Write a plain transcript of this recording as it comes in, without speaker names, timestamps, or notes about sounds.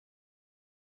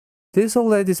This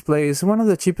OLED display is one of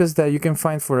the cheapest that you can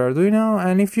find for Arduino,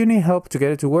 and if you need help to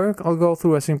get it to work, I'll go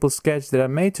through a simple sketch that I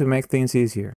made to make things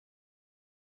easier.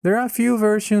 There are a few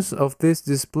versions of this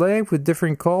display with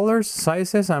different colors,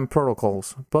 sizes, and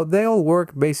protocols, but they all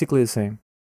work basically the same.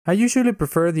 I usually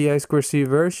prefer the I2C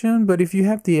version, but if you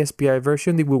have the SPI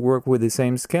version, it will work with the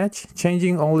same sketch,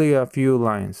 changing only a few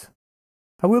lines.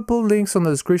 I will put links on the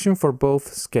description for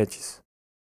both sketches.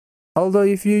 Although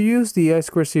if you use the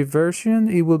I2C version,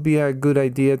 it will be a good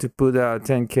idea to put a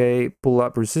 10K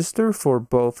pull-up resistor for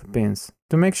both pins,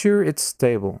 to make sure it's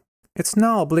stable. It's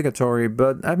not obligatory,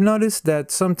 but I've noticed that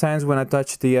sometimes when I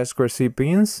touch the I2C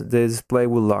pins, the display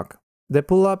will lock. The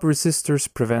pull-up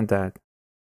resistors prevent that.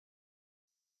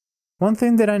 One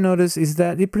thing that I noticed is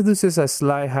that it produces a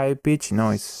slight high-pitched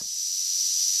noise.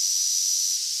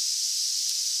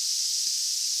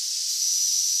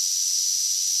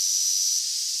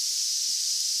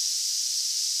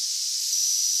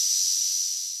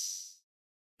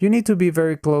 You need to be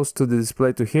very close to the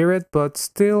display to hear it, but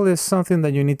still is something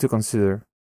that you need to consider.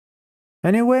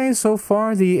 Anyway, so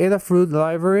far the Adafruit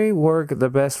library worked the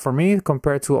best for me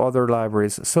compared to other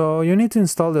libraries, so you need to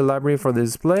install the library for the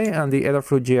display and the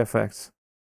Adafruit GFX.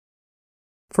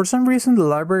 For some reason the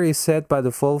library is set by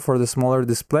default for the smaller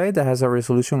display that has a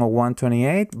resolution of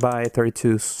 128 by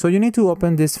 32, so you need to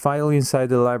open this file inside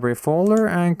the library folder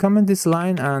and comment this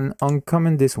line and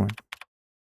uncomment this one.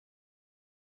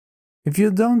 If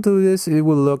you don't do this, it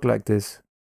will look like this.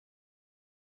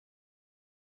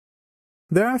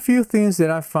 There are a few things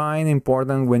that I find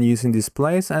important when using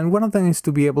displays, and one of them is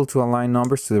to be able to align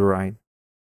numbers to the right.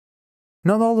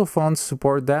 Not all the fonts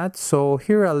support that, so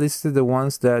here I listed the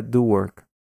ones that do work.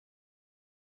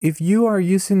 If you are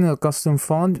using a custom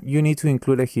font, you need to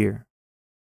include it here.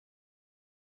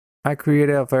 I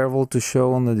created a variable to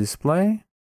show on the display.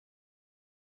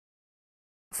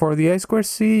 For the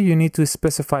I2C, you need to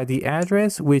specify the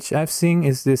address, which I've seen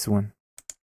is this one.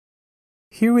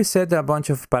 Here we set a bunch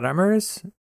of parameters,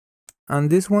 and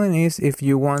this one is if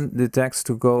you want the text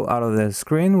to go out of the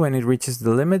screen when it reaches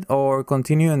the limit or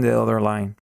continue in the other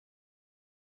line.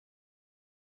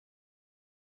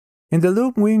 In the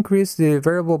loop, we increase the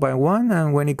variable by 1,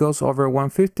 and when it goes over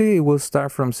 150, it will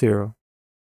start from 0.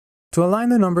 To align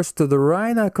the numbers to the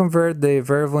right, I convert the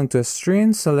variable into a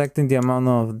string, selecting the amount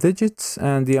of digits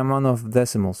and the amount of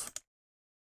decimals.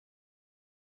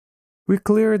 We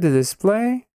clear the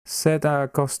display, set a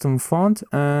custom font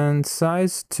and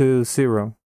size to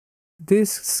 0. This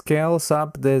scales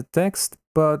up the text,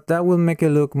 but that will make it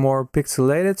look more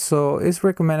pixelated, so it's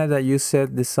recommended that you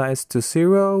set the size to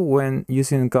 0 when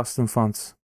using custom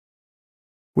fonts.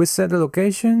 We set the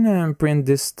location and print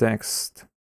this text.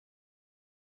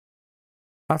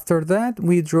 After that,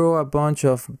 we draw a bunch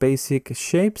of basic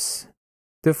shapes.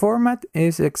 The format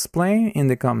is explained in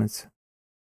the comments.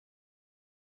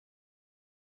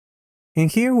 In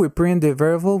here, we print the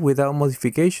variable without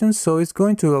modifications, so it's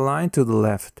going to align to the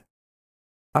left.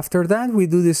 After that, we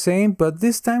do the same, but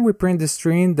this time we print the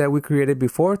string that we created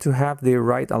before to have the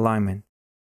right alignment.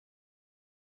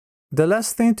 The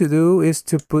last thing to do is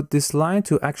to put this line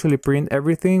to actually print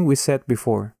everything we set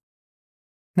before.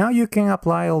 Now you can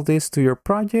apply all this to your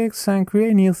projects and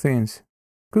create new things.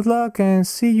 Good luck and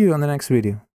see you on the next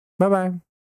video. Bye bye.